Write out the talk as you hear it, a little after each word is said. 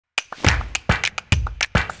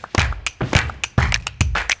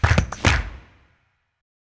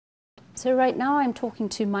So right now I'm talking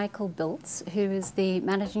to Michael Biltz, who is the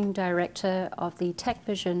Managing Director of the Tech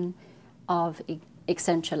Vision of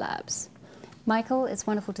Accenture Labs. Michael, it's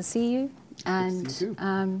wonderful to see you,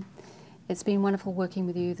 and it's been wonderful working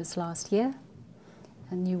with you this last year,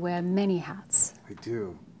 and you wear many hats. I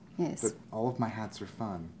do. Yes. But all of my hats are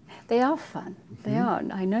fun. They are fun. They are.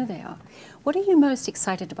 I know they are. What are you most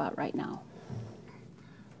excited about right now?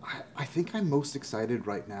 I think I'm most excited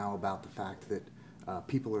right now about the fact that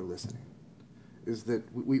people are listening. Is that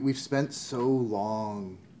we've spent so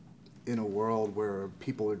long in a world where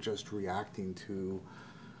people are just reacting to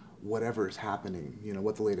whatever is happening, you know,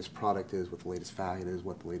 what the latest product is, what the latest fad is,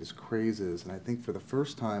 what the latest craze is. And I think for the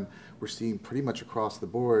first time, we're seeing pretty much across the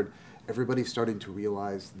board, everybody's starting to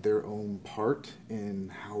realize their own part in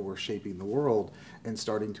how we're shaping the world and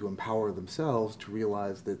starting to empower themselves to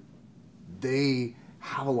realize that they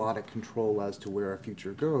have a lot of control as to where our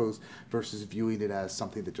future goes versus viewing it as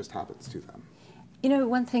something that just happens to them. You know,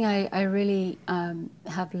 one thing I really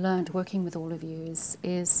have learned working with all of you is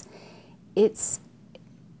it's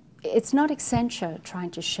not Accenture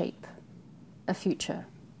trying to shape a future.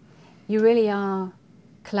 You really are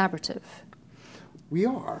collaborative. We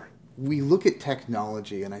are. We look at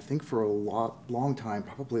technology, and I think for a long time,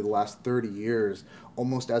 probably the last 30 years,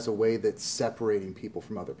 almost as a way that's separating people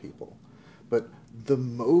from other people. But the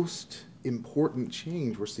most important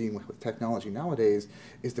change we're seeing with technology nowadays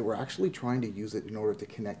is that we're actually trying to use it in order to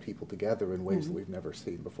connect people together in ways that we've never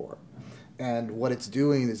seen before. And what it's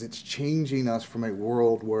doing is it's changing us from a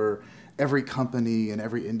world where every company and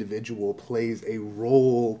every individual plays a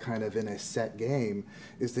role kind of in a set game,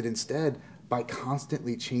 is that instead, by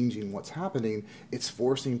constantly changing what's happening, it's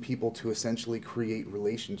forcing people to essentially create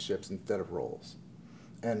relationships instead of roles.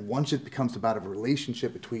 And once it becomes about a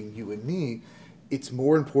relationship between you and me, it's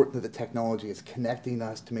more important that the technology is connecting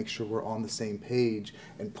us to make sure we're on the same page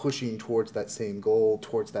and pushing towards that same goal,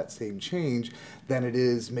 towards that same change, than it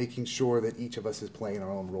is making sure that each of us is playing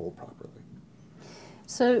our own role properly.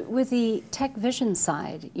 So with the tech vision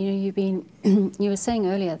side, you were saying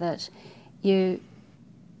earlier that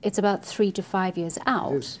it's about 3 to 5 years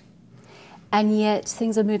out, and yet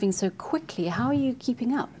things are moving so quickly. How are you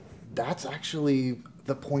keeping up? That's actually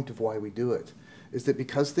the point of why we do it, is that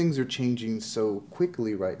because things are changing so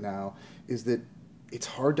quickly right now, is that it's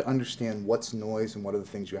hard to understand what's noise and what are the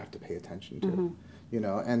things you have to pay attention to. You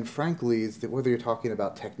know, and frankly, is that whether you're talking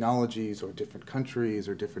about technologies or different countries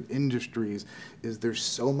or different industries, is there's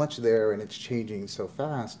so much there and it's changing so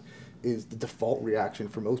fast, is the default reaction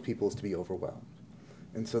for most people is to be overwhelmed.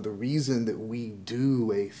 And so the reason that we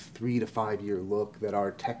do a 3 to 5 year look that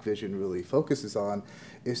our tech vision really focuses on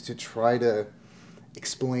is to try to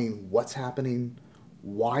explain what's happening,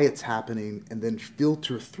 why it's happening, and then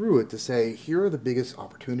filter through it to say, here are the biggest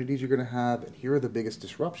opportunities you're going to have, and here are the biggest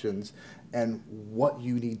disruptions, and what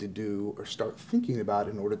you need to do or start thinking about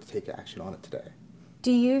in order to take action on it today.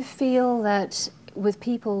 Do you feel that with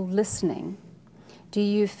people listening, do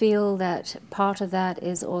you feel that part of that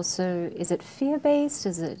is also, is it fear-based,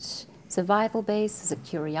 is it survival-based, is it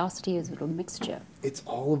curiosity, is it a mixture? It's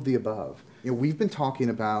all of the above. You know, we've been talking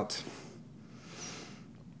about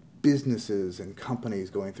businesses and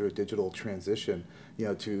companies going through a digital transition, you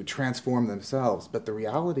know, to transform themselves. But the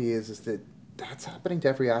reality is that that's happening to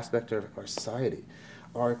every aspect of our society.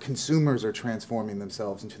 Our consumers are transforming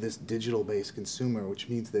themselves into this digital-based consumer, which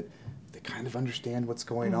means that they kind of understand what's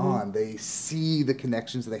going on. They see the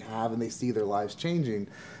connections they have and they see their lives changing.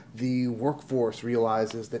 The workforce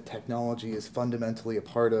realizes that technology is fundamentally a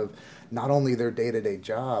part of not only their day-to-day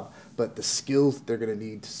job, but the skills that they're going to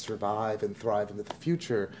need to survive and thrive into the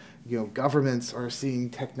future. You know, governments are seeing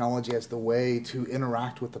technology as the way to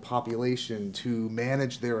interact with the population, to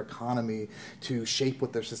manage their economy, to shape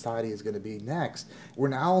what their society is going to be next. We're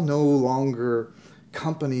now no longer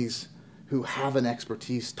companies who have an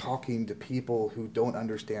expertise talking to people who don't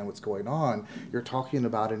understand what's going on. You're talking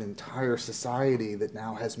about an entire society that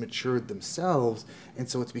now has matured themselves, and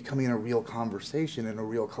so it's becoming a real conversation and a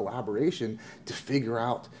real collaboration to figure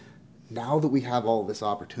out, now that we have all this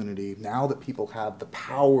opportunity, now that people have the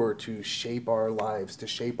power to shape our lives, to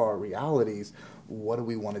shape our realities, what do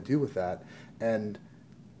we want to do with that? And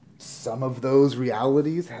some of those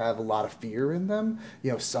realities have a lot of fear in them.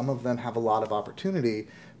 You know, some of them have a lot of opportunity.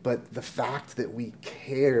 But the fact that we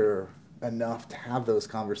care enough to have those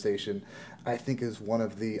conversations, I think, is one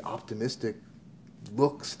of the optimistic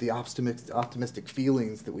looks, the optimistic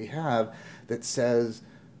feelings that we have, that says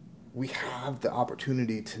we have the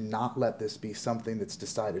opportunity to not let this be something that's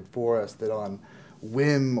decided for us, that on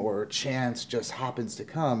whim or chance just happens to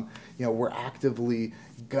come. We're actively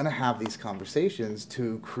going to have these conversations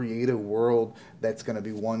to create a world that's going to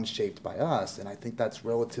be one shaped by us. And I think that's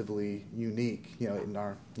relatively unique, in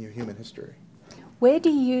our human history. Where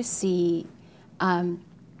do you see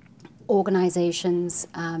organizations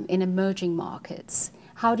in emerging markets?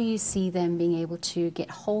 How do you see them being able to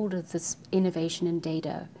get hold of this innovation and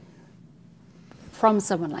data from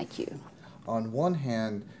someone like you? On one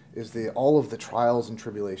hand, is all of the trials and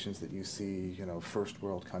tribulations that you see, first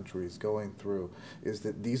world countries going through, is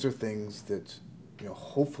that these are things that,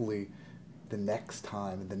 hopefully the next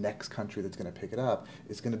time, the next country that's going to pick it up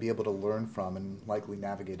is going to be able to learn from and likely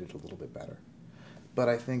navigate it a little bit better. But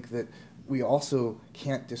I think that we also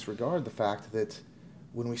can't disregard the fact that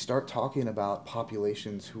when we start talking about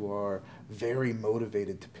populations who are very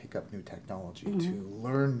motivated to pick up new technology, to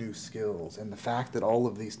learn new skills, and the fact that all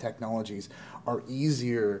of these technologies are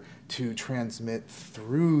easier to transmit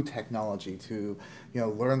through technology, to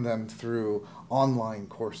learn them through online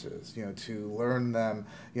courses, to learn them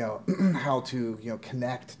how to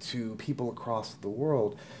connect to people across the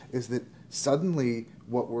world, is that suddenly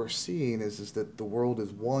what we're seeing is that the world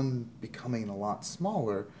is, one, becoming a lot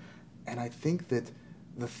smaller, and I think that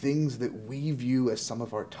the things that we view as some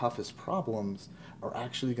of our toughest problems are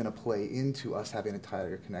actually going to play into us having a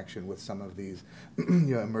tighter connection with some of these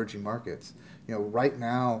emerging markets. Right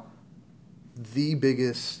now, the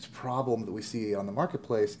biggest problem that we see on the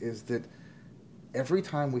marketplace is that every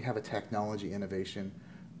time we have a technology innovation,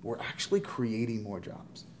 we're actually creating more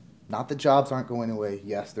jobs. Not that jobs aren't going away.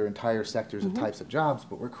 Yes, there are entire sectors and types of jobs,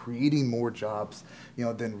 but we're creating more jobs,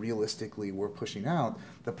 than realistically we're pushing out.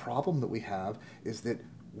 The problem that we have is that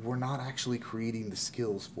we're not actually creating the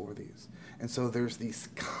skills for these. And so there's these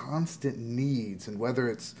constant needs, and whether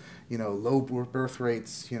it's, low birth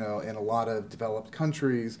rates, in a lot of developed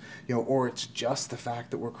countries, or it's just the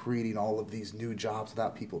fact that we're creating all of these new jobs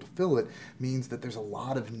without people to fill it, means that there's a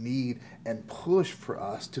lot of need and push for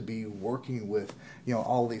us to be working with,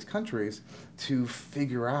 all these countries to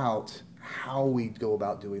figure out how we go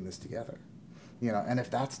about doing this together. And if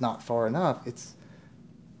that's not far enough,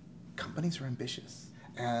 companies are ambitious.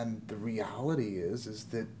 And the reality is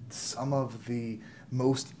that some of the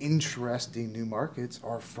most interesting new markets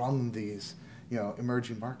are from these,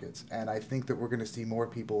 emerging markets. And I think that we're going to see more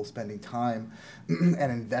people spending time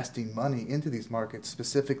and investing money into these markets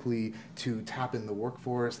specifically to tap in the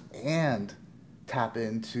workforce and tap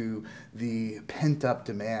into the pent-up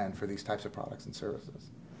demand for these types of products and services.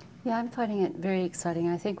 Yeah, I'm finding it very exciting.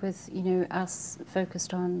 I think with, us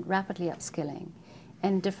focused on rapidly upskilling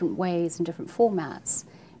and different ways and different formats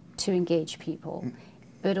to engage people,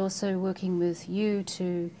 but also working with you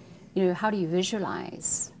to, how do you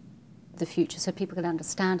visualize the future so people can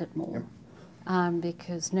understand it more?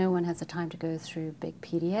 Because no one has the time to go through big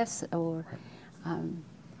PDFs or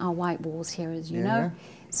our white walls here, as you know.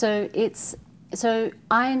 So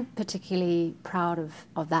I'm particularly proud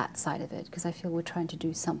of that side of it, because I feel we're trying to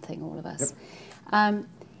do something, all of us.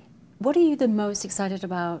 What are you the most excited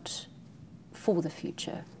about for the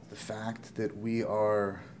future? The fact that we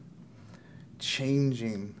are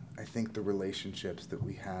changing, I think, the relationships that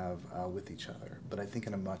we have with each other, but I think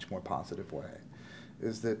in a much more positive way,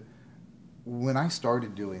 is that when I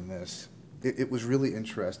started doing this, it was really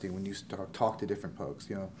interesting when you talk to different folks.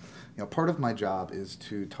 Part of my job is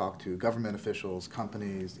to talk to government officials,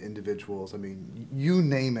 companies, individuals. I mean, you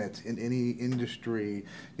name it, in any industry,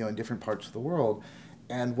 in different parts of the world.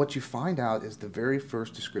 And what you find out is the very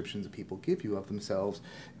first descriptions that people give you of themselves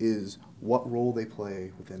is what role they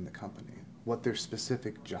play within the company, what their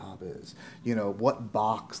specific job is, what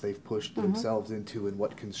box they've pushed themselves into and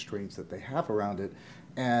what constraints that they have around it.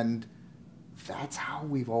 And that's how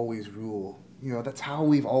we've always ruled, that's how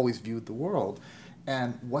we've always viewed the world.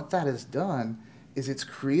 And what that has done is it's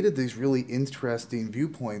created these really interesting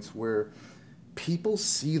viewpoints where people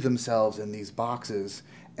see themselves in these boxes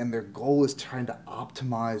and their goal is trying to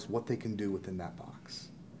optimize what they can do within that box.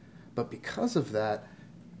 But because of that,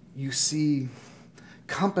 you see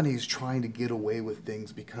companies trying to get away with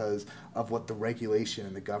things because of what the regulation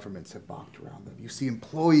and the governments have boxed around them. You see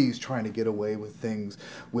employees trying to get away with things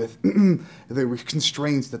with the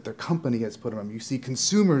constraints that their company has put on them. You see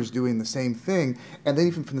consumers doing the same thing. And then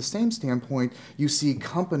even from the same standpoint, you see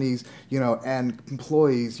companies, and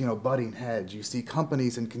employees, butting heads. You see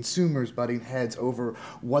companies and consumers butting heads over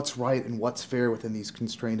what's right and what's fair within these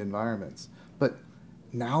constrained environments. But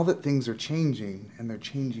now that things are changing, and they're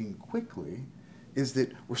changing quickly, is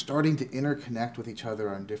that we're starting to interconnect with each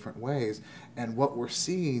other in different ways. And what we're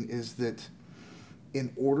seeing is that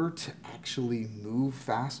in order to actually move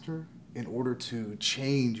faster in order to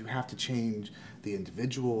change, you have to change the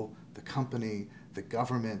individual, the company, the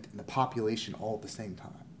government, and the population all at the same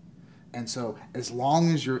time. And so as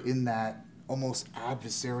long as you're in that almost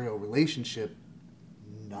adversarial relationship,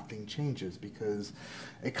 nothing changes, because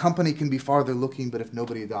a company can be farther looking, but if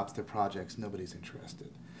nobody adopts their projects, nobody's interested.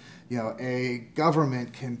 You know, a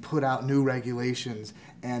government can put out new regulations,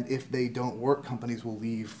 and if they don't work, companies will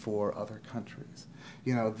leave for other countries.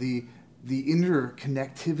 You know, the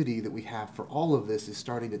interconnectivity that we have for all of this is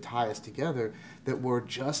starting to tie us together, that we're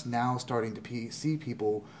just now starting to see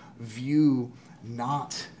people view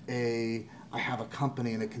not I have a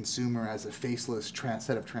company and a consumer as a faceless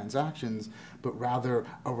set of transactions, but rather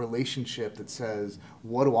a relationship that says,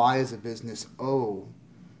 what do I as a business owe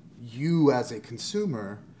you as a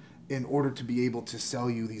consumer in order to be able to sell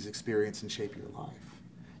you these experiences and shape your life?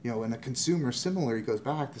 You know, and a consumer similarly goes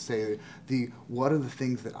back to say, what are the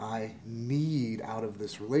things that I need out of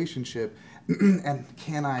this relationship, and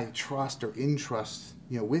can I trust or entrust,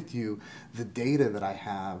 you know, with you the data that I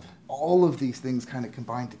have? All of these things kind of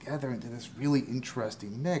combine together into this really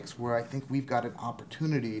interesting mix where I think we've got an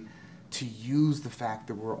opportunity to use the fact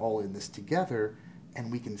that we're all in this together,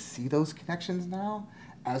 and we can see those connections now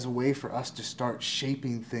as a way for us to start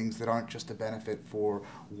shaping things that aren't just a benefit for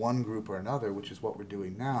one group or another, which is what we're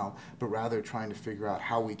doing now, but rather trying to figure out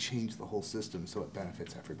how we change the whole system so it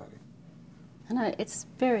benefits everybody. And it's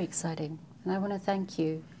very exciting, and I want to thank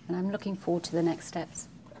you, and I'm looking forward to the next steps.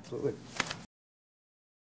 Absolutely.